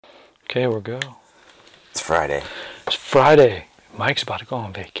Okay, we're go. It's Friday. It's Friday. Mike's about to go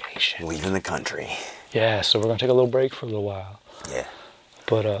on vacation. Leaving the country. Yeah, so we're going to take a little break for a little while. Yeah.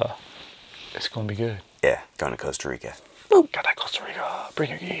 But, it's going to be good. Yeah, going to Costa Rica. Ooh, got that Costa Rica.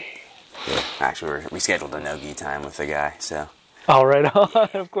 Bring your gi. Yeah. Actually, we scheduled a no-gi time with the guy, so. All right on.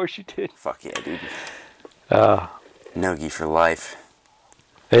 Of course you did. Fuck yeah, dude. No-gi for life.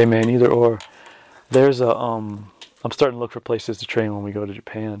 Hey, man, either or. There's a, I'm starting to look for places to train when we go to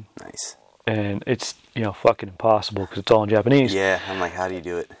Japan. Nice. And it's, fucking impossible because it's all in Japanese. Yeah, I'm like, how do you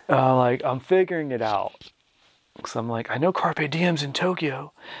do it? I'm figuring it out. Because I'm like, I know Carpe Diem's in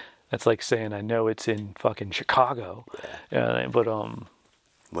Tokyo. That's like saying I know it's in fucking Chicago. Yeah. But,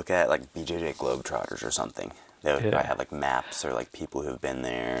 Look at, like, BJJ Globetrotters or something. They would probably have, like, maps or, like, people who've been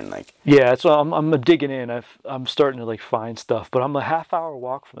there and, like... Yeah, that's why I'm digging in. I'm starting to, like, find stuff. But I'm a half-hour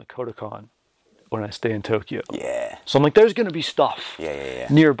walk from the Kodokan when I stay in Tokyo. Yeah. So I'm like, there's going to be stuff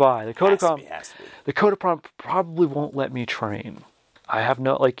nearby. The Kodokan, Has to be. The Kodokan probably won't let me train. I have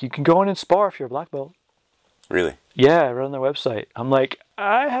no, like, you can go in and spar if you're a black belt. Really? Yeah, right on their website. I'm like,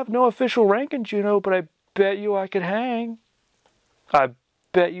 I have no official rank in judo, but I bet you I could hang. I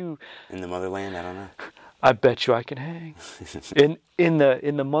bet you... In the motherland? I don't know. I bet you I can hang. in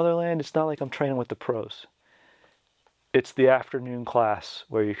the motherland, it's not like I'm training with the pros. It's the afternoon class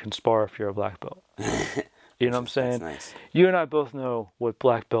where you can spar if you're a black belt. You know what I'm saying? That's nice. You and I both know what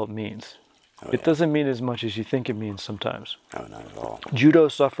black belt means. Oh, it doesn't mean as much as you think it means sometimes. No, not at all. Judo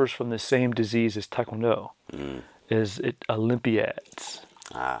suffers from the same disease as Taekwondo. Is it Olympiads?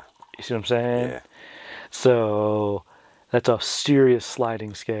 Ah. You see what I'm saying? Yeah. So that's a serious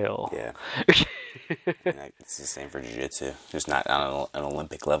sliding scale. Yeah. It's the same for jiu-jitsu. Just not on an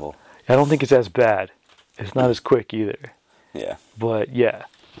Olympic level. I don't think it's as bad. It's not as quick either. Yeah. But yeah,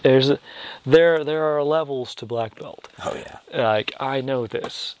 there are levels to black belt. Oh yeah. Like, I know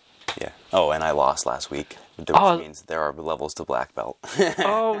this. Yeah. Oh, and I lost last week, which means there are levels to black belt.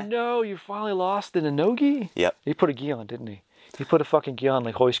 Oh no, you finally lost in a no-gi? Yep. He put a gi on, didn't he? He put a fucking gi on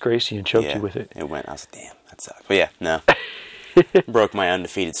like Hoist Gracie and choked you with it. It went. I was like, damn, that sucked. But yeah, no. Broke my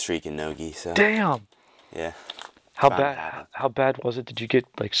undefeated streak in no-gi, so. Damn. Yeah. How bad was it? Did you get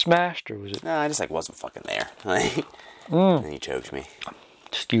like smashed or was it? No, I just like wasn't fucking there. Like, and he choked me.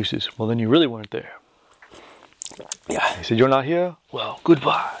 Excuses. Well, then you really weren't there. Yeah. He said, you're not here? Well,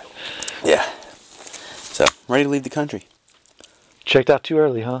 goodbye. Yeah. So, ready to leave the country. Checked out too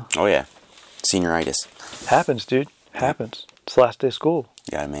early, huh? Oh yeah. Senioritis. Happens, dude. Happens. It's the last day of school.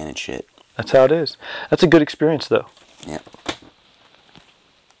 You gotta manage shit. That's how it is. That's a good experience, though. Yeah.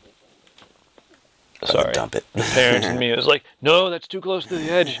 Sorry. Dump it. The parents and me was like, no, that's too close to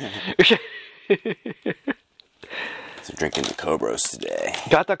the edge. So drinking the Cobros today.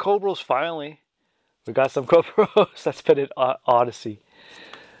 Got the Cobros finally. We got some Cobros. That's been an odyssey.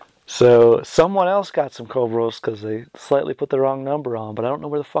 So someone else got some Cobros because they slightly put the wrong number on, but I don't know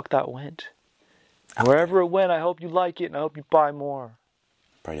where the fuck that went. And wherever it went, I hope you like it and I hope you buy more.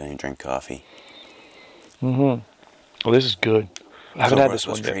 Probably don't even drink coffee. Well, this is good. I haven't had this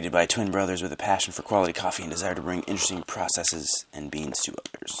one was yet. created by twin brothers with a passion for quality coffee and desire to bring interesting processes and beans to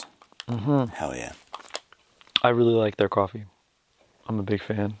others. Hell yeah. I really like their coffee. I'm a big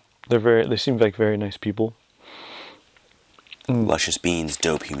fan. They seem like very nice people. Luscious beans,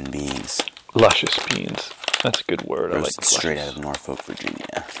 dope human beings. Luscious beans. That's a good word. Roasted I like straight luscious. out of Norfolk,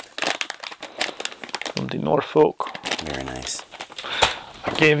 Virginia. From the Norfolk. Very nice.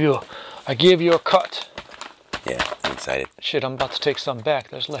 I gave you a cut. Yeah, I'm excited. Shit, I'm about to take some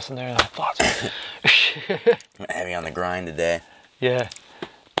back. There's less in there than I thought. I'm heavy on the grind today. Yeah.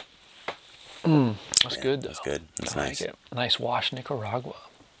 That's good, though. That's good. That's I nice. like it. Nice wash Nicaragua.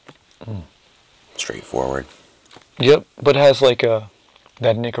 Straightforward. Yep, but it has like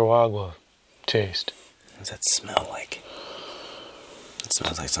that Nicaragua taste. What does that smell like? It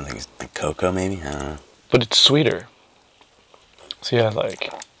smells like something like cocoa, maybe? I don't know. But it's sweeter. So yeah, like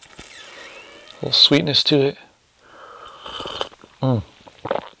a little sweetness to it.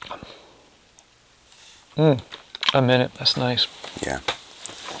 I'm in it. That's nice. Yeah.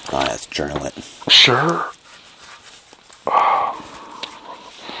 Oh, let's journal it. Sure.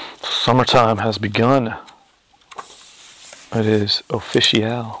 Summertime has begun. It is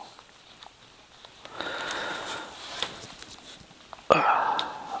official.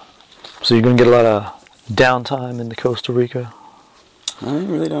 So you're going to get a lot of downtime in the Costa Rica? I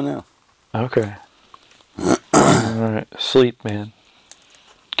really don't know. Okay. Alright. Sleep, man.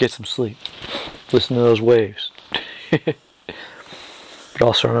 Get some sleep. Listen to those waves. But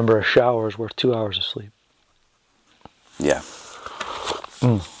also remember, a shower is worth 2 hours of sleep. Yeah.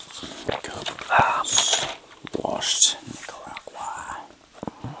 Washed Nicaragua.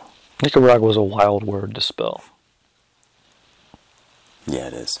 Nicaragua is a wild word to spell. Yeah,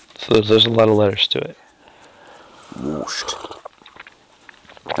 it is. So there's a lot of letters to it. Washed.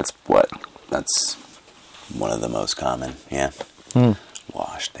 That's one of the most common, yeah.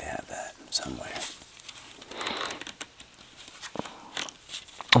 Washed, they have that somewhere.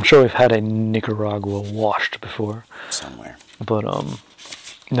 I'm sure we've had a Nicaragua washed before. Somewhere. But,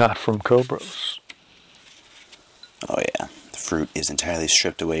 not from Cobros. Oh yeah. The fruit is entirely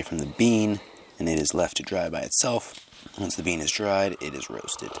stripped away from the bean, and it is left to dry by itself. Once the bean is dried, it is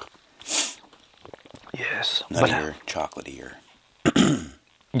roasted. Yes. Nuttier, chocolatier.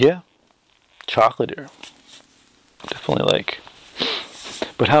 Yeah. Chocolatier. Definitely like.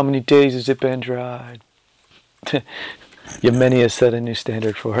 But how many days has it been dried? Yemeni has set a new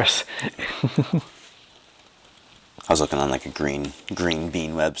standard for us. I was looking on like a green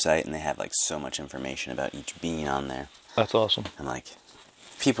bean website, and they have like so much information about each bean on there. That's awesome. I'm like,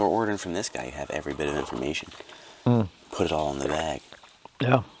 people are ordering from this guy. You have every bit of information. Put it all in the bag.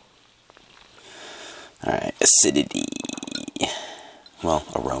 Yeah. All right, acidity. Well,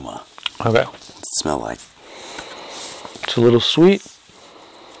 aroma. Okay. What's it smell like? It's a little sweet.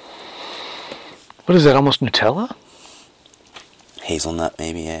 What is that? Almost Nutella? Hazelnut,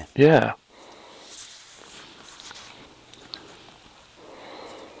 maybe, yeah. Yeah.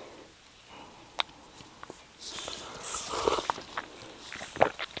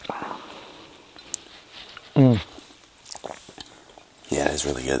 Yeah, it is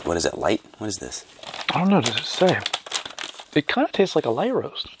really good. What is it, light? What is this? I don't know what does it say. It kind of tastes like a light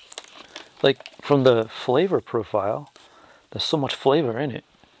roast. Like, from the flavor profile, there's so much flavor in it.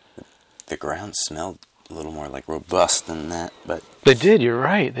 The ground smelled a little more like robust than that, but... They did, you're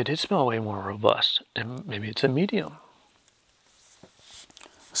right. They did smell way more robust. And maybe it's a medium.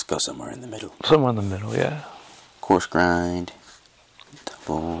 Let's go somewhere in the middle. Somewhere in the middle, yeah. Coarse grind.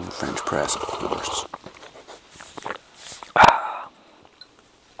 Double French press, of course.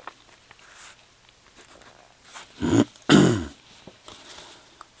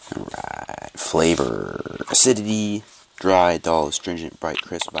 Alright. Flavor. Acidity. Dry, dull, astringent, bright,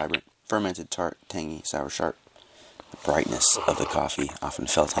 crisp, vibrant. Fermented, tart, tangy, sour, sharp. The brightness of the coffee often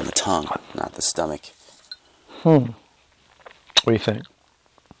felt on the tongue, not the stomach. What do you think?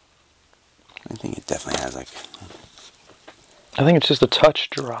 I think it definitely has like... I think it's just a touch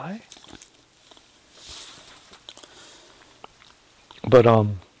dry. But,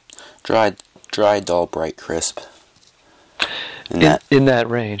 Dry, dull, bright, crisp. in that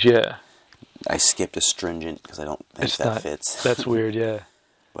range, yeah. I skipped astringent because I don't think that fits. That's weird, yeah.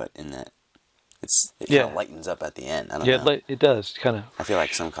 But in that, it kind of lightens up at the end. I don't know. Yeah, it does, kind of. I feel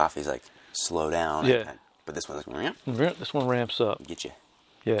like some coffees like slow down. Yeah. But this one's like, This one ramps up. get you.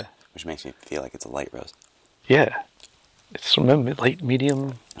 Yeah. Which makes me feel like it's a light roast. Yeah. It's light,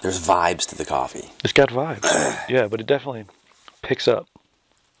 medium. There's vibes to the coffee. It's got vibes. Yeah, but it definitely picks up.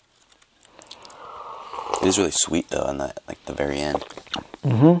 It is really sweet though, on the very end.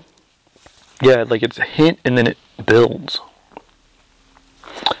 Yeah, like it's a hint and then it builds.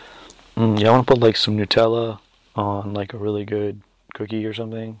 Yeah, I want to put like some Nutella on like a really good cookie or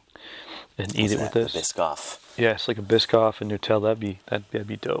something, and eat it with this. Biscoff. Yeah, it's like a Biscoff and Nutella. That'd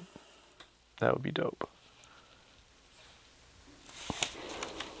be dope. That would be dope.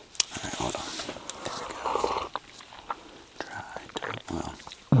 All right, hold on. There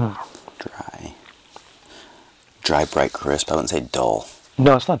we go. Dry. Dry, bright, crisp. I wouldn't say dull.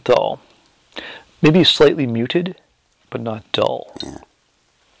 No, it's not dull. Maybe slightly muted, but not dull. Yeah.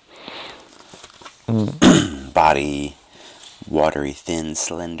 Body, watery, thin,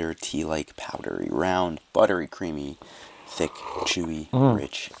 slender, tea-like, powdery, round, buttery, creamy, thick, chewy,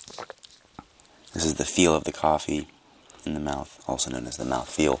 rich. This is the feel of the coffee in the mouth, also known as the mouth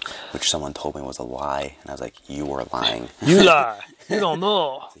feel, which someone told me was a lie, and I was like, you are lying. You lie. You don't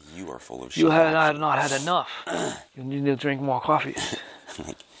know. So you are full of shit. You have not had enough. You need to drink more coffee.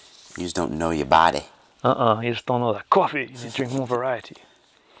 Like, you just don't know your body. You just don't know that coffee. You need to drink more variety.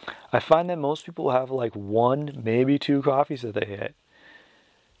 I find that most people have like one, maybe two coffees that they hit.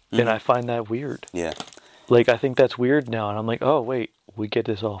 And I find that weird. Yeah. Like, I think that's weird now. And I'm like, oh, wait, we get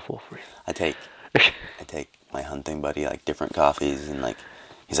this all for free. I take my hunting buddy, like, different coffees, and, like,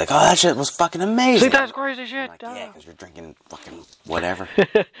 he's like, oh, that shit was fucking amazing. See, that's crazy shit. I'm like, yeah, because you're drinking fucking whatever.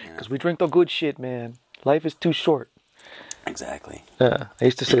 Because we drink the good shit, man. Life is too short. Exactly. I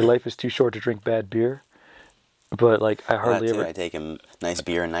used to say life is too short to drink bad beer. But, like, I hardly ever... I take him nice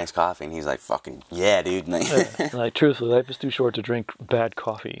beer and nice coffee, and he's like, fucking, yeah, dude. Like, truthfully, life is too short to drink bad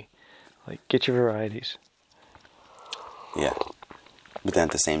coffee. Like, get your varieties. Yeah. But then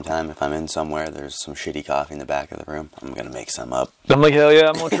at the same time, if I'm in somewhere, there's some shitty coffee in the back of the room, I'm gonna make some up. I'm like, hell yeah,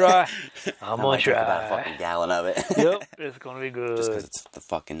 I'm gonna try. I'm I gonna might drink about a try. fucking gallon of it. Yep, it's gonna be good. Just because it's the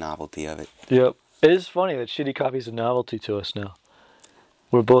fucking novelty of it. Yep. It is funny that shitty coffee is a novelty to us now.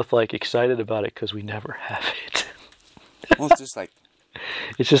 We're both like excited about it because we never have it. Well, it's just like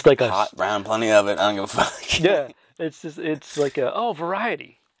It's just like hot, brown, plenty of it. I don't give a fuck. Yeah, it's like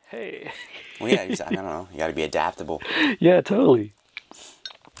variety. Hey. Well, yeah, I don't know. You got to be adaptable. Yeah, totally.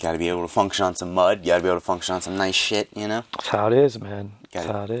 Got to be able to function on some mud. You got to be able to function on some nice shit. You know. That's how it is, man. That's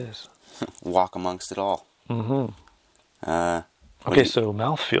how it is. Walk amongst it all. Mm-hmm. So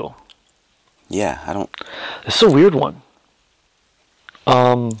mouthfeel. Yeah, I don't. It's a weird one.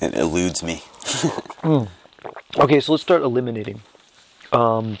 It eludes me. Okay, so let's start eliminating.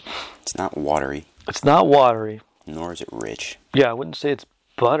 It's not watery. It's not watery. Nor is it rich. Yeah, I wouldn't say it's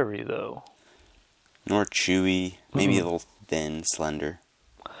buttery, though. Nor chewy. Maybe a little thin, slender.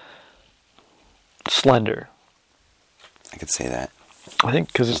 Slender. I could say that. I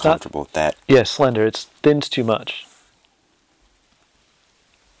think because it's I'm not... comfortable with that. Yeah, slender. It's thin's too much.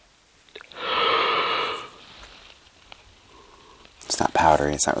 It's not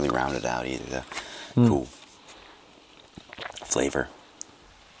powdery. It's not really rounded out either, though. Cool. Flavor.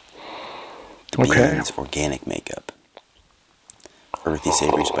 The beans, organic makeup. Earthy,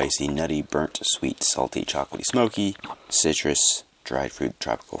 savory, spicy, nutty, burnt, sweet, salty, chocolatey, smoky, citrus, dried fruit,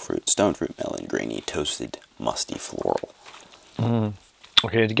 tropical fruit, stone fruit, melon, grainy, toasted, musty, floral.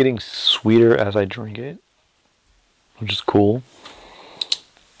 Okay, it's getting sweeter as I drink it, which is cool.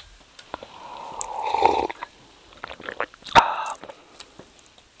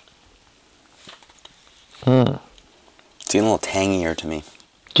 It's getting a little tangier to me.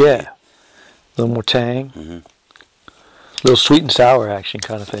 Yeah. A little more tang. A little sweet and sour action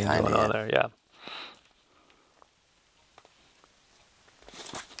kind of thing going on there, yeah.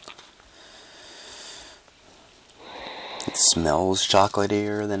 It smells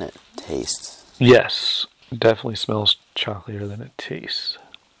chocolatier than it tastes. Yes. It definitely smells chocolatier than it tastes.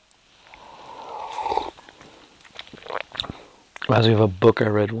 Reminds me of a book I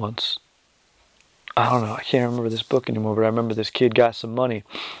read once. I don't know, I can't remember this book anymore, but I remember this kid got some money,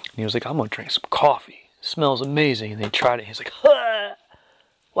 and he was like, I'm going to drink some coffee. It smells amazing. And he tried it, and he's like, ah,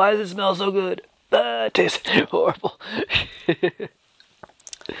 why does it smell so good? It tastes horrible.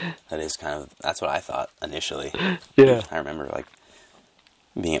 That's what I thought initially. Yeah. I remember, like,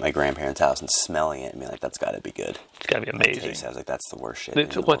 being at my grandparents' house and smelling it and being like, that's got to be good. It's got to be amazing. I was like, that's the worst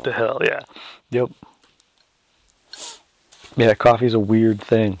shit. What the hell, yeah. Yep. Yeah, coffee's a weird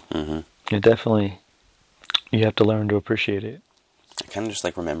thing. It definitely, you have to learn to appreciate it. I kind of just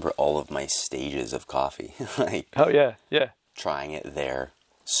like remember all of my stages of coffee. Like, oh yeah, yeah. Trying it there,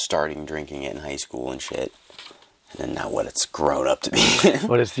 starting drinking it in high school and shit, and then now what it's grown up to be.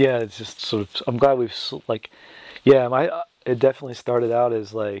 It's just sort of. I'm glad we've it definitely started out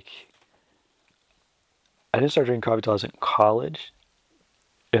as like. I didn't start drinking coffee until I was in college,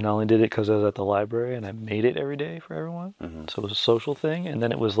 and I only did it because I was at the library and I made it every day for everyone. So it was a social thing, and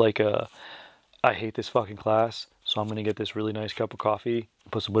then it was like I hate this fucking class, so I'm going to get this really nice cup of coffee,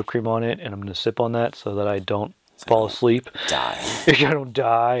 put some whipped cream on it, and I'm going to sip on that so that I don't fall asleep. Die. If I don't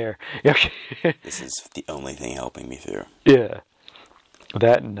die, or... This is the only thing helping me through. Yeah.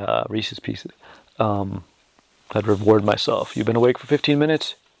 That and Reese's Pieces. I'd reward myself. You've been awake for 15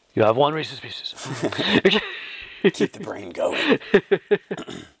 minutes? You have one Reese's Pieces. Keep the brain going.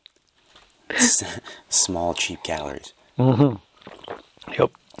 Small, cheap calories.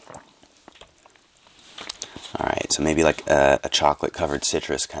 Yep. Alright, so maybe like a chocolate-covered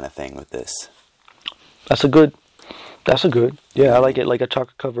citrus kind of thing with this. That's a good. Yeah, I like it like a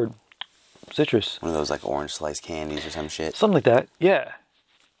chocolate-covered citrus. One of those like orange slice candies or some shit. Something like that, yeah.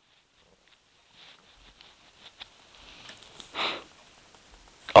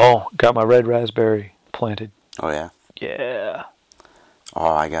 Oh, got my red raspberry planted. Oh, yeah? Yeah.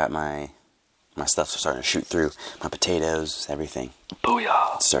 Oh, I got my stuff's starting to shoot through. My potatoes, everything.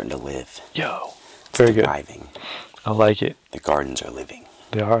 Booyah. It's starting to live. Yo. Very good. Thriving. I like it. The gardens are living.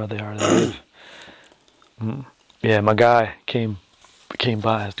 They live. Yeah, my guy came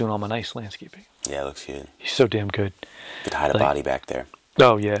by. I was doing all my nice landscaping. Yeah, it looks good. He's so damn good. Could hide a body back there.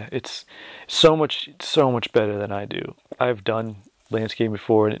 Oh yeah, it's so much better than I do. I've done landscaping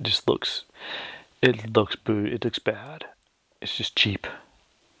before, and it looks bad. It's just cheap.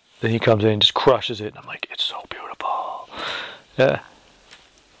 Then he comes in and just crushes it, and I'm like, it's so beautiful. Yeah.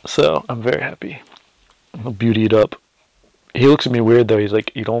 So I'm very happy. I'll beauty it up. He looks at me weird though. He's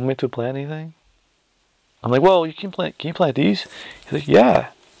like, "You don't want me to plant anything?" I'm like, "Well, you can plant. Can you plant these?" He's like,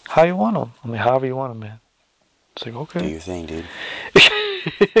 "Yeah. How you want them?" I'm like, "However you want them, man." It's like, Do okay. your thing, dude.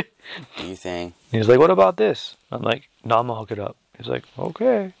 Do your thing. He's like, what about this? I'm like, no, I'm gonna hook it up. He's like,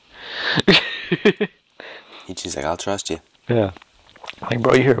 okay. She's like, I'll trust you. Yeah. I'm like,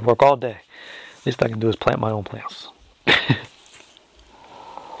 bro, you here, work all day. Least I can do is plant my own plants.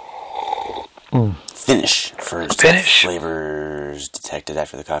 Finish. First, Finish. flavors detected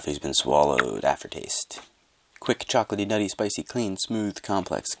after the coffee's been swallowed. Aftertaste. Quick, chocolatey, nutty, spicy, clean, smooth,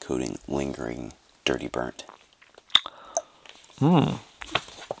 complex, coating, lingering, dirty, burnt. I'm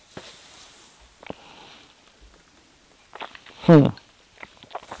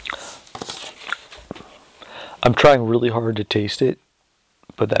trying really hard to taste it,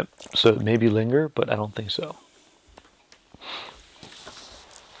 so it maybe linger, but I don't think so.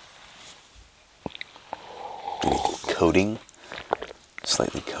 Maybe coating.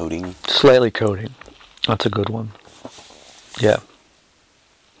 Slightly coating. Slightly coating. That's a good one. Yeah.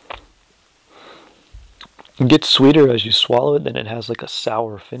 It gets sweeter as you swallow it, then it has like a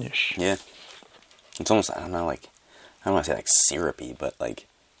sour finish. Yeah. It's almost, I don't know, like, I don't want to say like syrupy, but like,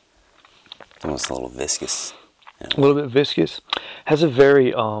 it's almost a little viscous. You know? A little bit viscous. Has a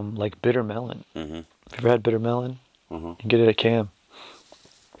very, like bitter melon. Mm-hmm. Have you ever had bitter melon? Mm-hmm. You can get it at Cam.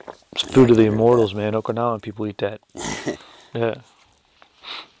 It's food of the immortals, man. Okinawan people eat that. Yeah.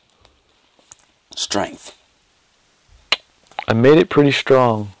 Strength. I made it pretty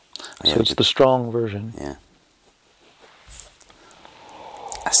strong. Yeah, So it's the strong version. Yeah.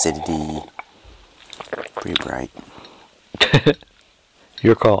 Acidity. Pretty bright.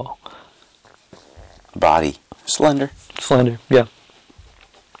 Your call. Body. Slender. Slender. Yeah.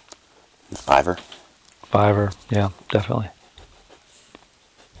 Fiver. Fiver. Yeah, definitely.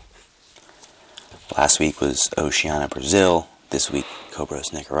 Last week was Oceania, Brazil. This week,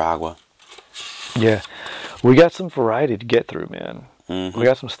 Cobros, Nicaragua. Yeah. We got some variety to get through, man. Mm-hmm. We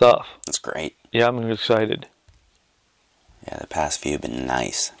got some stuff. That's great. Yeah, I'm excited. Yeah, the past few have been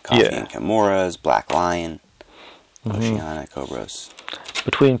nice. Coffee and Camoras, Black Lion, Oceania, Cobros.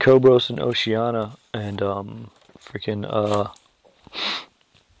 Between Cobros and Oceania and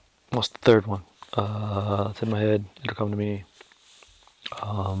what's the third one? It's in my head. It'll come to me.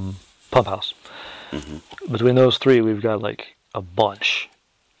 Pump House. Mm-hmm. Between those three, we've got like a bunch.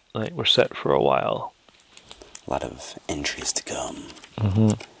 Like we're set for a while. A lot of entries to come.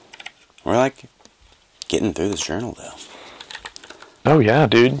 Mm-hmm. We're like getting through this journal though. Oh yeah,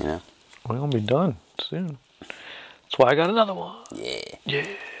 dude. You know? We're gonna be done soon. That's why I got another one. Yeah. Yeah.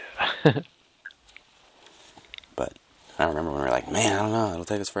 But I remember when we were like, man, I don't know, it'll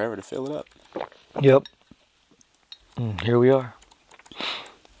take us forever to fill it up. Yep. Here we are.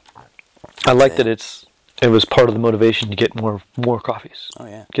 I like that it was part of the motivation to get more coffees. Oh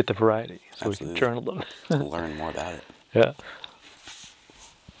yeah. Get the variety so Absolutely. we can journal them. Learn more about it. Yeah.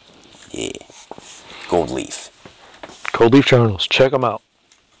 Yeah. Gold leaf. Cold leaf journals. Check them out.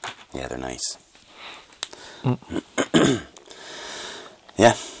 Yeah, they're nice.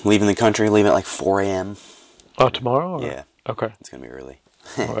 Yeah, leaving the country, leaving at like 4 a.m. Oh, tomorrow? Or? Yeah. Okay. It's going to be early.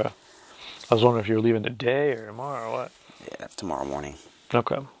 Oh, yeah. I was wondering if you were leaving today or tomorrow or what. Yeah, tomorrow morning.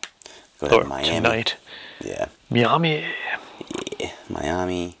 Okay. Go to Or Miami. tonight. Yeah. Miami. Yeah.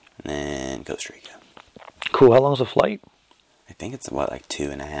 Miami, and then Costa Rica. Cool. How long's the flight? I think it's what, like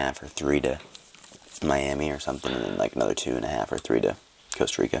 2.5 or 3 to Miami or something, and then like another 2.5 or 3 to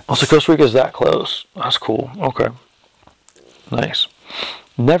Costa Rica. Oh, so Costa Rica's that close. That's cool. Okay. Nice.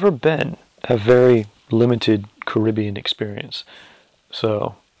 Never been. Have very limited Caribbean experience.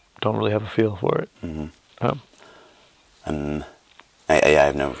 So, don't really have a feel for it. Mm-hmm. I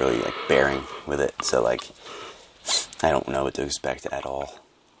have no really like bearing with it, so like I don't know what to expect at all.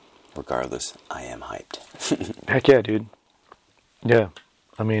 Regardless, I am hyped. Heck yeah, dude. Yeah.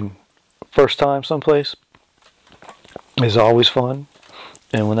 I mean, first time someplace is always fun.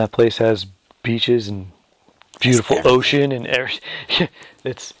 And when that place has beaches and beautiful ocean and everything,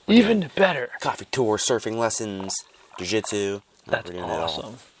 it's even better. Coffee tour, surfing lessons, jiu-jitsu. That's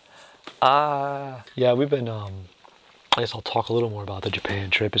awesome. Yeah, we've been, I guess I'll talk a little more about the Japan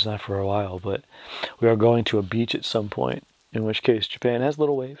trip. It's not for a while, but we are going to a beach at some point, in which case Japan has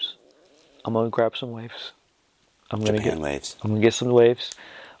little waves. I'm going to grab some waves. I'm going to get some waves.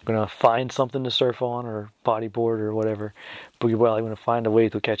 I'm going to find something to surf on or bodyboard or whatever. Boogie Boy, I'm going to find a way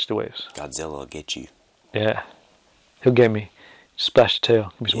to catch the waves. Godzilla will get you. Yeah. He'll get me. Splash the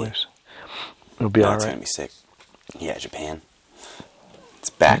tail. Give me some waves. It'll be alright. It's going to be sick. Yeah, Japan.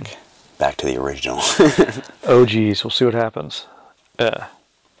 It's back. Back to the original. Oh, geez. We'll see what happens. Yeah.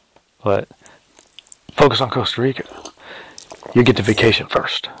 But focus on Costa Rica. You get to vacation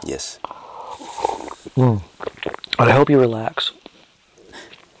first. Yes. But I hope you relax.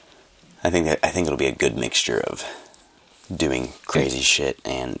 I think it'll be a good mixture of doing crazy shit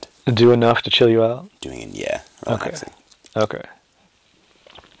and Do enough to chill you out? doing it, relaxing. Okay.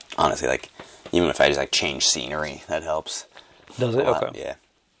 Honestly, like, even if I just, like, change scenery, that helps. Does it? a lot, Okay. Yeah.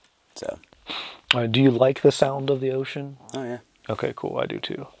 So. Do you like the sound of the ocean? Oh, yeah. Okay, cool. I do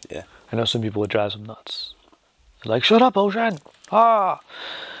too. Yeah. I know some people it drives them nuts. They're like, shut up, ocean! Ah!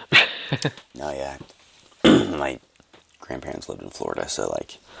 No, yeah. My grandparents lived in Florida, so,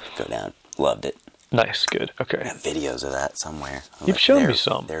 like, go down. Loved it. Nice, good. Okay. I got videos of that somewhere. You've like, shown me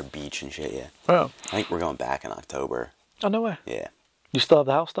some. Their beach and shit, yeah. Oh. I think we're going back in October. Oh, no way. Yeah. You still have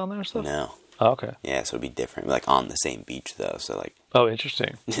the house down there and stuff? No. Oh, okay. Yeah, so it'd be different. Like, on the same beach, though, so, like... Oh,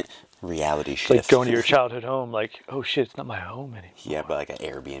 interesting. reality It's shift. like going to your childhood home, like, oh shit, it's not my home anymore. Yeah, but like an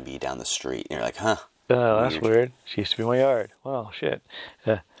Airbnb down the street, and you're like, huh. Oh, that's weird. She used to be my yard. Well, shit.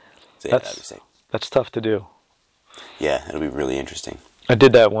 So, yeah, that'd be sick. That's tough to do. Yeah, it'll be really interesting. I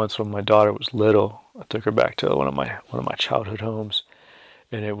did that once when my daughter was little. I took her back to one of my childhood homes,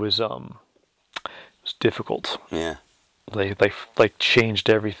 and it was difficult. Yeah. They like changed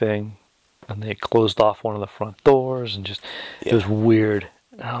everything, and they closed off one of the front doors, and just it was weird.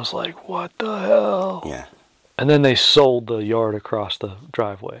 And I was like, what the hell? Yeah. And then they sold the yard across the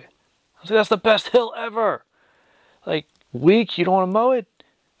driveway. I was like, that's the best hill ever. Like, weak, you don't want to mow it?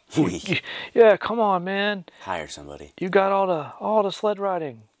 Weak. Yeah, come on, man. Hire somebody. You got all the sled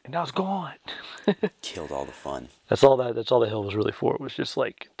riding, and now it's gone. Killed all the fun. That's all the hill was really for. It was just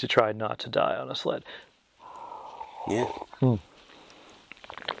like to try not to die on a sled. Yeah.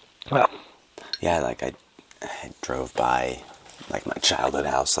 Well. Yeah, like I drove by like my childhood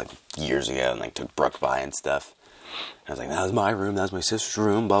house like years ago and like took Brooke by and stuff. I was like, that was my room, that was my sister's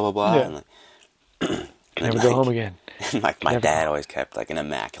room, blah blah blah. Yeah. And like, Can never go home again. Like my dad always kept like an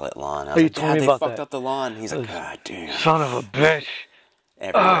immaculate lawn. I was you like, told Dad, me they about fucked that. up the lawn. He's like, God damn. Son of a bitch.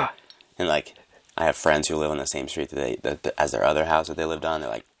 Everywhere. And like I have friends who live on the same street that as their other house that they lived on. They're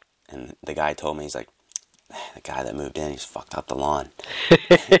like, and the guy told me, he's like, the guy that moved in, he's fucked up the lawn.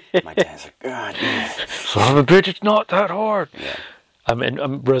 My dad's like, God damn. Son of a bitch, it's not that hard. Yeah.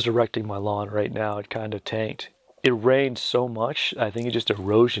 I'm resurrecting my lawn right now. It kind of tanked. It rained so much, I think it just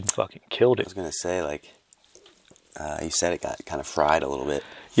erosion fucking killed I it. was gonna say, like, you said it got kind of fried a little bit.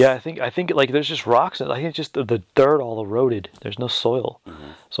 Yeah, I think like there's just rocks. I think it's just the dirt all eroded. There's no soil.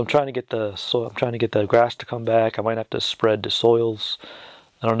 Mm-hmm. So I'm trying to get the soil. I'm trying to get the grass to come back. I might have to spread the soils.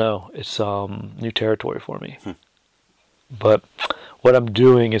 I don't know. It's new territory for me. But what I'm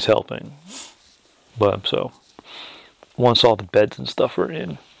doing is helping. But so once all the beds and stuff are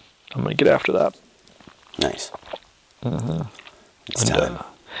in, I'm gonna get after that. Nice. It's And, time.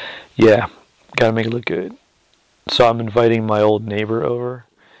 yeah, gotta make it look good. So I'm inviting my old neighbor over,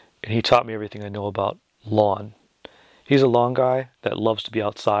 and he taught me everything I know about lawn. He's a lawn guy that loves to be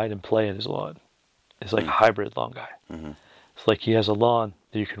outside and play in his lawn. It's like a hybrid lawn guy. Mm-hmm. It's like he has a lawn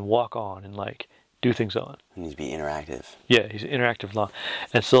that you can walk on and like do things on. It needs to be interactive. Yeah, he's an interactive lawn.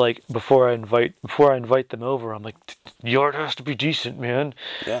 And so like before I invite them over, I'm like, yard has to be decent, man.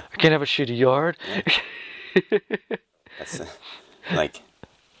 Yeah. I can't have a shitty yard. That's like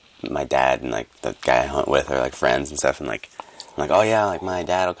my dad and like the guy I hunt with are like friends and stuff, and like I'm like, oh yeah, like my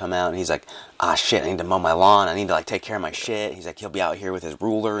dad will come out and he's like, ah shit, I need to mow my lawn, I need to like take care of my shit. He's like, he'll be out here with his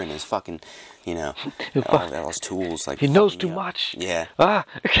ruler and his fucking, you know, all his tools. Like He knows fucking too me up. much. Yeah. Ah.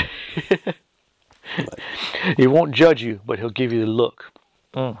 But, He won't judge you, but he'll give you the look.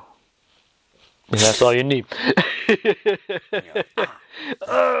 And that's all you need.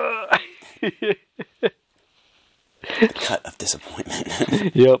 cut of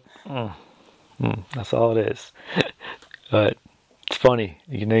disappointment. Yep. That's all it is. But it's funny.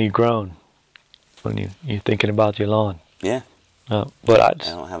 You know you've grown when you're thinking about your lawn. Yeah. But I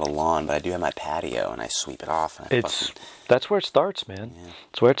don't have a lawn, but I do have my patio, and I sweep it off. And that's where it starts, man. Yeah.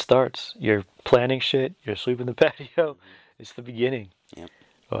 It's where it starts. You're planting shit. You're sweeping the patio. It's the beginning. Yep.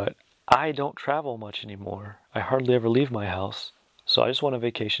 But I don't travel much anymore. I hardly ever leave my house. So I just want a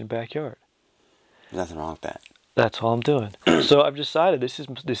vacation backyard. There's nothing wrong with that. That's all I'm doing. So I've decided this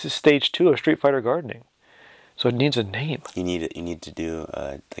is stage 2 of Street Fighter gardening. So it needs a name. You need to do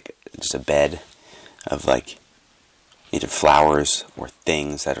like just a bed of like either flowers or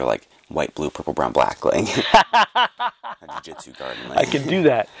things that are like white, blue, purple, brown, black, like a jiu-jitsu garden. Like. I can do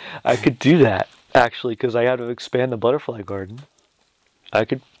that. I could do that actually because I had to expand the butterfly garden.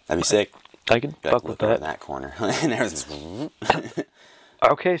 That'd be sick. I could Like, fuck look with over that. in that corner, and everything's.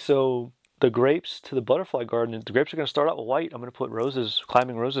 Okay, so the grapes to the butterfly garden, the grapes are going to start out with white. I'm going to put roses,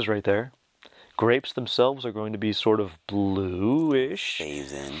 climbing roses right there. Grapes themselves are going to be sort of bluish.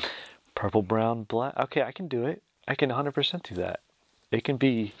 Phase in. Purple, brown, black. Okay, I can do it. I can 100% do that. It can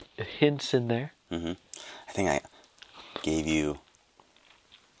be hints in there. I think I gave you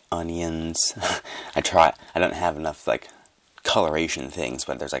onions. I don't have enough like coloration things,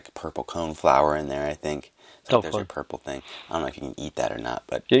 but there's like purple coneflower in there, I think. So there's your purple thing. I don't know if you can eat that or not,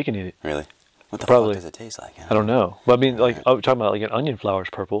 but yeah, you can eat it. Really? What the Probably. fuck does it taste like? I don't know. But I mean, like, right. I'm talking about like an onion flower is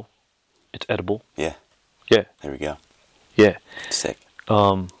purple. It's edible. Yeah. Yeah. There we go. Yeah. Sick.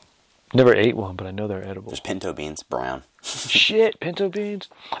 Never ate one, but I know they're edible. There's pinto beans, brown. Shit, pinto beans.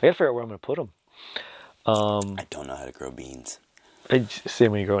 I gotta figure out where I'm gonna put them. I don't know how to grow beans.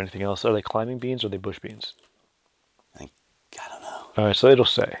 Same when you grow anything else. Are they climbing beans or are they bush beans? I don't know. All right, so it'll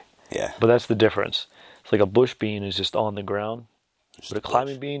say. Yeah. But that's the difference. It's like a bush bean is just on the ground, but a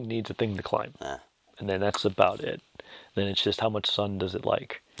climbing bush. bean needs a thing to climb. Ah. And then that's about it. Then it's just how much sun does it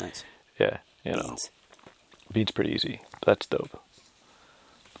like. Nice. Yeah, you know. Beans. Beans pretty easy. That's dope.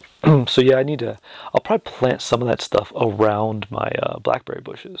 So yeah, I'll probably plant some of that stuff around my blackberry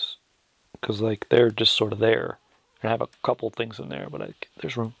bushes. Because like they're just sort of there. And I have a couple things in there, but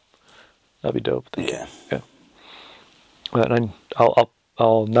there's room. That'd be dope. Yeah. Yeah. And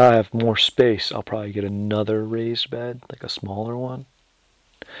I'll now have more space. I'll probably get another raised bed, like a smaller one.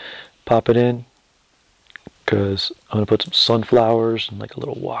 Pop it in. Because I'm going to put some sunflowers and like a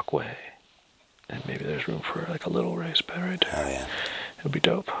little walkway. And maybe there's room for like a little raised bed right there. Oh, yeah. It'll be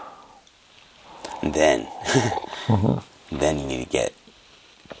dope. And then, then you need to get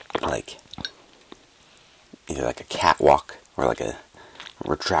like either like a catwalk or like a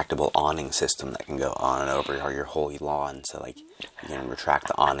retractable awning system that can go on and over your whole lawn. So like you can retract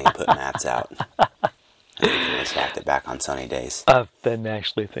the awning and put mats out. And you can retract it back on sunny days. I've been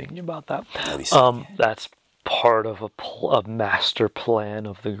actually thinking about that. That'd be sick. That's part of a master plan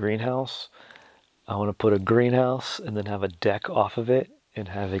of the greenhouse. I want to put a greenhouse and then have a deck off of it and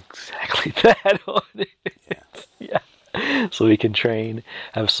have exactly that on it. Yeah. So we can train,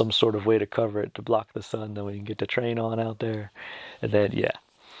 have some sort of way to cover it to block the sun, then we can get the train on out there. And then, yeah,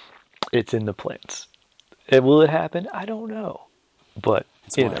 it's in the plans. And will it happen? I don't know. But,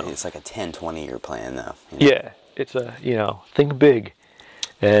 It's like a 10, 20-year plan, though. Yeah, it's think big.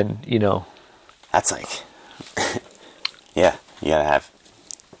 And, That's like, yeah, you gotta have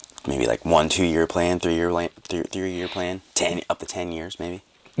maybe like 1 2-year plan, 3-year plan, 10 up to 10 years maybe.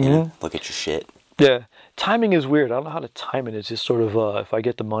 Look at your shit. Yeah, timing is weird. I don't know how to time it. It's just sort of if I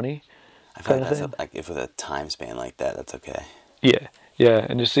get the money. I feel like that's like if with a time span like that, that's okay. Yeah,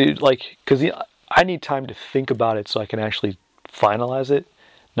 and just see because I need time to think about it so I can actually finalize it,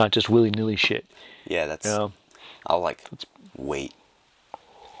 not just willy-nilly shit. Yeah, that's. I'll wait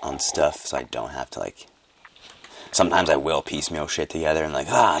on stuff so I don't have to Sometimes I will piecemeal shit together and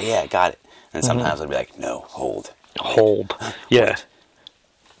yeah, got it. And sometimes I'll be like, no, hold. Yeah. Wait.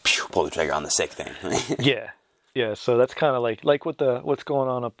 Pew, pull the trigger on the sick thing. Yeah. So that's kind of like what's going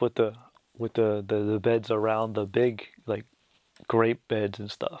on up with the beds around the big grape beds and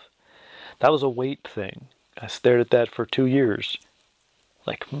stuff. That was a weight thing. I stared at that for 2 years.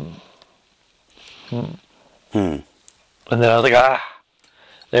 And then I was like,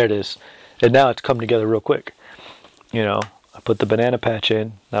 there it is. And now it's come together real quick. I put the banana patch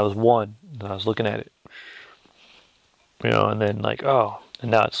in. That was one. And I was looking at it. And then and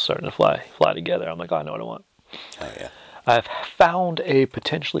now it's starting to fly together. I'm like, I know what I want. Oh, yeah. I've found a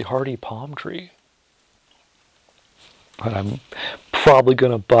potentially hardy palm tree. But I'm probably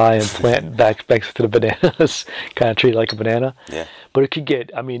going to buy and plant back to the bananas. Kind of treat it like a banana. Yeah. But it could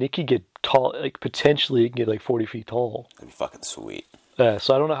get tall. Potentially it can get 40 feet tall. That'd be fucking sweet.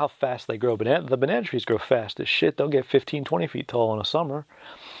 So I don't know how fast they grow. The banana trees grow fast as shit. They'll get 15, 20 feet tall in the summer.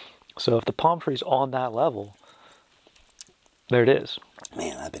 So if the palm tree's on that level, there it is.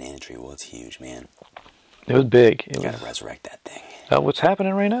 Man, that banana tree was huge, man. It was big. You gotta resurrect that thing. What's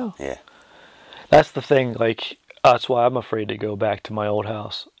happening right now? Yeah. That's the thing. That's why I'm afraid to go back to my old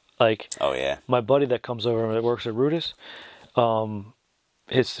house. Oh, yeah. My buddy that comes over that works at Rudis,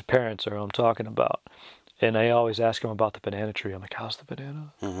 his parents are who I'm talking about. And I always ask him about the banana tree. I'm like, how's the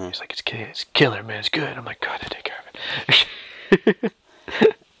banana? Mm-hmm. He's like, it's killer, man. It's good. I'm like, God, I take care of it.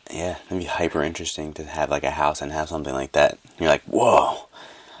 Yeah, it'd be hyper interesting to have a house and have something like that. You're like, whoa.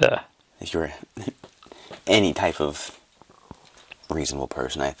 Yeah. If you're any type of reasonable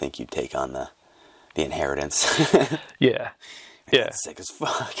person, I think you'd take on the inheritance. Yeah. Yeah. That's sick as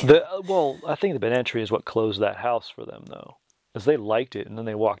fuck. I think the banana tree is what closed that house for them, though. Because they liked it, and then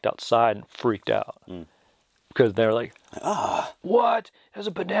they walked outside and freaked out. Because they're like, what? There's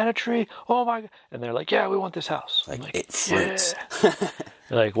a banana tree? Oh, my God. And they're like, yeah, we want this house. It fruits. Yeah.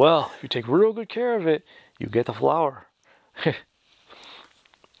 They're like, well, if you take real good care of it, you get the flower.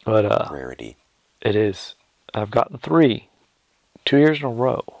 But rarity. It is. I've gotten 3. 2 years in a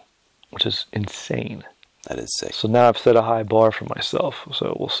row, which is insane. That is sick. So now I've set a high bar for myself,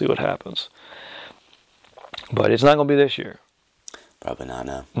 so we'll see what happens. But it's not going to be this year. Probably not,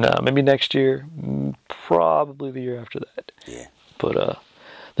 no. No, maybe next year, probably the year after that. Yeah. But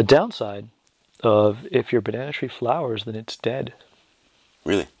the downside of if your banana tree flowers, then it's dead.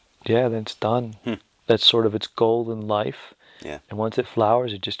 Really? Yeah, then it's done. That's sort of its goal in life. Yeah. And once it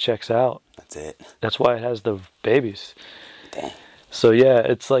flowers, it just checks out. That's it. That's why it has the babies. Dang. So yeah,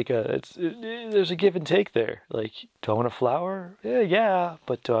 it's like there's a give and take there. Like, do I want a flower? Yeah,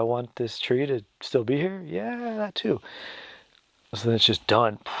 but do I want this tree to still be here? Yeah, that too. So then it's just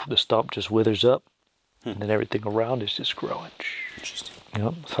done. The stump just withers up, and then everything around is just growing. Interesting.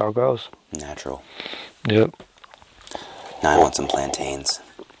 Yep, that's how it goes. Natural. Yep. Now I want some plantains.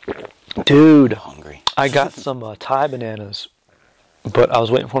 Dude, I'm hungry. I got some Thai bananas, but I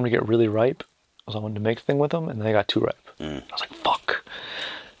was waiting for them to get really ripe, because I wanted to make a thing with them, and they got too ripe. I was like, fuck.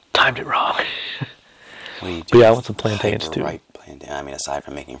 Timed it wrong. What do you do? But yeah, I want some plantains too. Ripe plantain. I mean, aside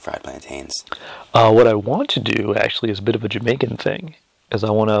from making fried plantains. What I want to do, actually, is a bit of a Jamaican thing, is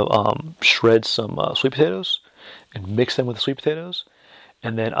I want to shred some sweet potatoes and mix them with the sweet potatoes,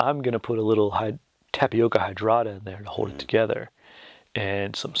 and then I'm going to put a little tapioca hydrata in there to hold it together,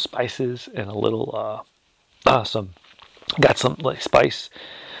 and some spices and a little got some like spice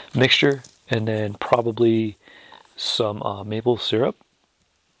mixture, and then probably some maple syrup.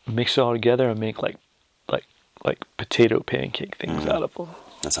 Mix it all together and make like potato pancake things out of them.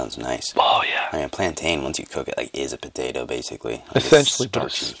 That sounds nice. Oh yeah. I mean, a plantain, once you cook it, like, is a potato basically. Like, Essentially,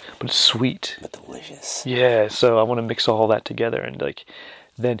 it's but it's sweet. but delicious. Yeah, so I want to mix all that together and like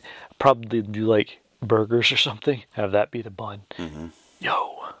then probably do like burgers or something. Have that be the bun. Mm-hmm.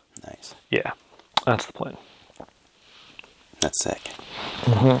 Yo. Nice. Yeah, that's the plan. That's sick.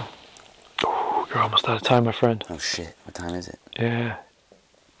 Mm-hmm. Ooh, you're almost out of time, my friend. Oh shit! What time is it? Yeah.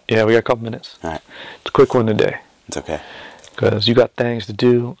 Yeah, we got a couple minutes. All right. It's a quick one today. It's okay. Because you got things to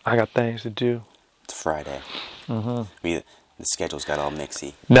do, I got things to do. It's Friday. Mm-hmm. The schedule's got all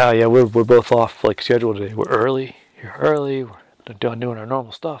mixy. No, yeah, we're both off like schedule today. We're early. You're early. We're doing our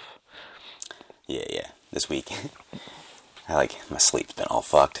normal stuff. Yeah. This week, my sleep's been all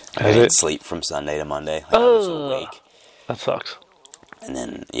fucked. I Has didn't it? sleep from Sunday to Monday. Like, I was awake. That sucks. And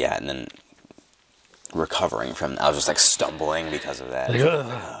then recovering from, I was just like stumbling because of that. Like,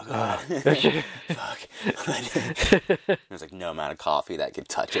 Oh god. Fuck. There's like no amount of coffee that could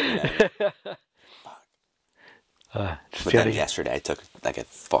touch it. But then yesterday I took like a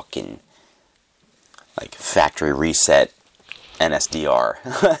fucking like factory reset NSDR.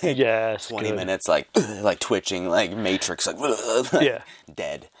 Yes. 20 good. minutes like twitching, like Matrix, like Yeah.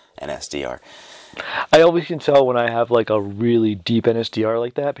 dead NSDR. I always can tell when I have like a really deep NSDR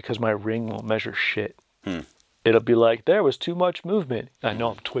like that because my ring won't measure shit. It'll be like, there was too much movement. I know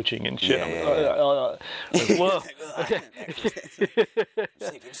I'm twitching and shit. Yeah. Like, whoa.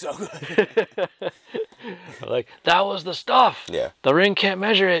 Sleeping so good. Like, that was the stuff. Yeah. The ring can't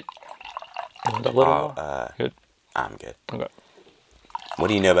measure it. And a little more. Good. I'm good. Okay. What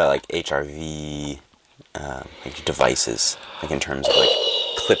do you know about like HRV like devices, like in terms of like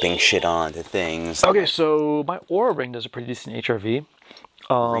clipping shit onto things? Okay, so my Aura ring does a pretty decent HRV.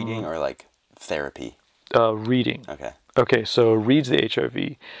 Reading or like therapy? Reading. Okay. Okay, so it reads the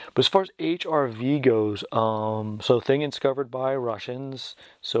HRV. But as far as HRV goes, so thing discovered by Russians,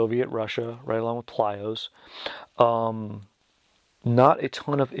 Soviet Russia, right along with Plyos. Not a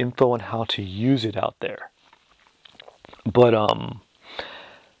ton of info on how to use it out there. But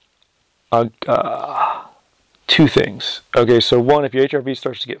two things. Okay, so one, if your HRV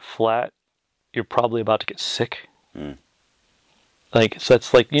starts to get flat, you're probably about to get sick. Like, so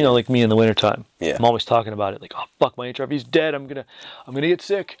that's like, like me in the wintertime. Yeah. I'm always talking about it. Like, oh fuck, my HRV's dead. I'm gonna get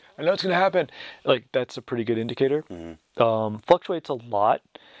sick. I know it's gonna happen. Like, that's a pretty good indicator. Fluctuates a lot,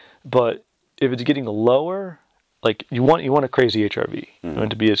 but if it's getting lower, like you want a crazy HRV. You want it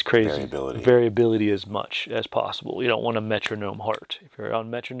to be as crazy variability as much as possible. You don't want a metronome heart. If you're on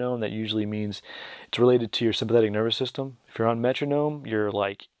metronome, that usually means it's related to your sympathetic nervous system. If you're on metronome, you're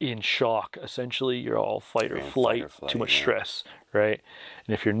like in shock. Essentially, you're all fight or flight, too much stress, right?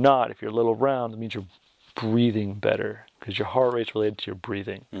 And if you're not, if you're a little round, it means you're breathing better because your heart rate's related to your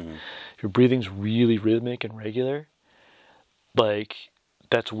breathing. If your breathing's really rhythmic and regular, like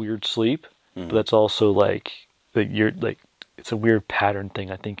that's weird sleep, but that's also like you're like it's a weird pattern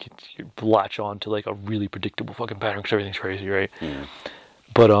thing. I think you latch on to like a really predictable fucking pattern because everything's crazy, right?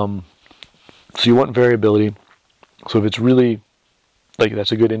 But so you want variability. So if it's really like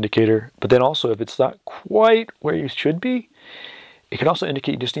that's a good indicator. But then also if it's not quite where you should be, it can also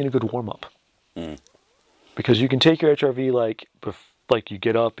indicate you just need a good warm up. Because because you can take your HRV like you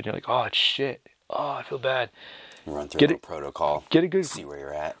get up and you're like, oh, it's shit. Oh, I feel bad. Run through a little protocol. Get a good. See where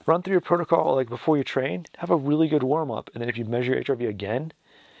you're at. Run through your protocol like before you train. Have a really good warm up, and then if you measure your HRV again,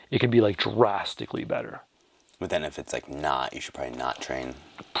 it can be like drastically better. But then if it's like not, you should probably not train.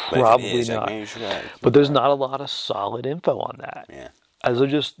 Probably but if it is, not. Like, maybe you should, but there's not a lot of solid info on that. Yeah.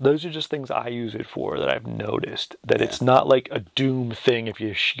 Those are just things I use it for that I've noticed. That it's not like a doom thing if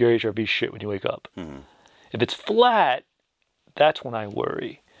your HRV shit when you wake up. Mm-hmm. If it's flat, that's when I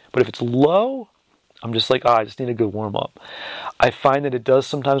worry. But if it's low, I'm just like, I just need a good warm up. I find that it does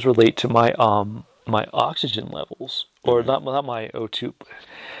sometimes relate to my my oxygen levels, or not my O2,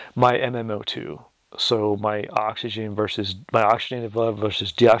 my MMO2. So my oxygenated blood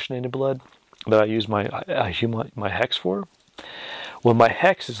versus deoxygenated blood that I use my hex for. When my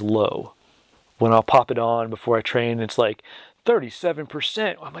hex is low, when I'll pop it on before I train, it's like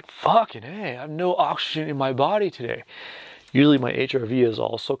 37%. I'm like, fucking hey, I have no oxygen in my body today. Usually my HRV is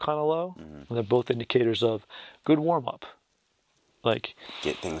also kind of low. And they're both indicators of good warm up. Like,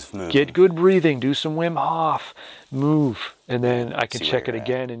 get things moving. Get good breathing. Do some Wim Hof. Move, and then I can check it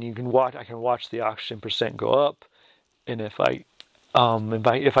again, at. and you can watch. I can watch the oxygen percent go up, and if I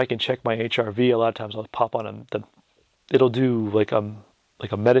can check my HRV, a lot of times I'll pop on it'll do like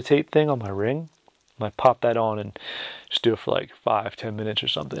a meditate thing on my ring. And I pop that on and just do it for like 5-10 minutes or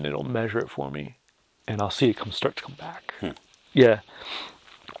something. It'll measure it for me, and I'll see it start to come back. Yeah,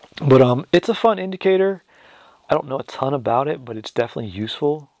 but it's a fun indicator. I don't know a ton about it, but it's definitely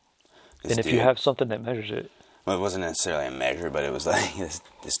useful. And if you have something that measures it. Well, it wasn't necessarily a measure, but it was like this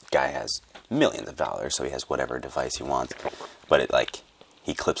guy has millions of dollars, so he has whatever device he wants. But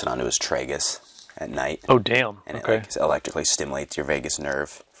he clips it onto his tragus at night. Oh, damn. And it electrically stimulates your vagus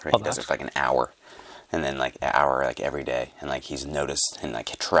nerve. He does it for like an hour. And then like an hour every day. And he's noticed and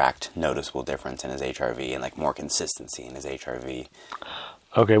tracked noticeable difference in his HRV and more consistency in his HRV.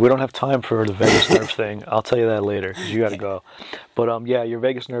 Okay, we don't have time for the vagus nerve thing. I'll tell you that later because you got to go. But your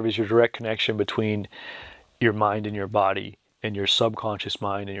vagus nerve is your direct connection between your mind and your body, and your subconscious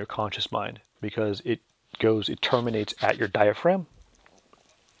mind and your conscious mind, because it terminates at your diaphragm.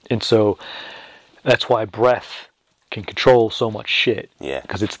 And so that's why breath can control so much shit. Yeah.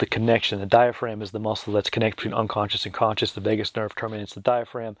 Because it's the connection. The diaphragm is the muscle that's connected between unconscious and conscious. The vagus nerve terminates the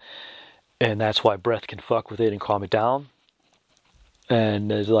diaphragm, and that's why breath can fuck with it and calm it down.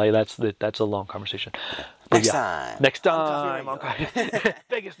 And that's a long conversation. Next time.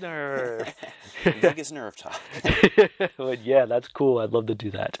 Vagus nerve. Vagus nerve talk. But yeah, that's cool. I'd love to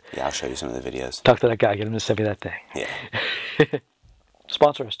do that. Yeah, I'll show you some of the videos. Talk to that guy. Get him to send me that thing. Yeah.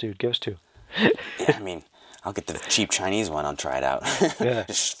 Sponsor us, dude. Give us 2. Yeah, I mean, I'll get the cheap Chinese one. I'll try it out. Yeah.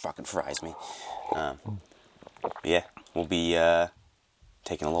 Just fucking fries me. Yeah, we'll be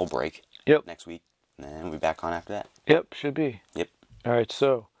taking a little break. Yep. Next week, and then we'll be back on after that. Yep, should be. Yep. All right,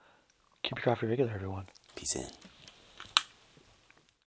 so keep your coffee regular, everyone. Peace in.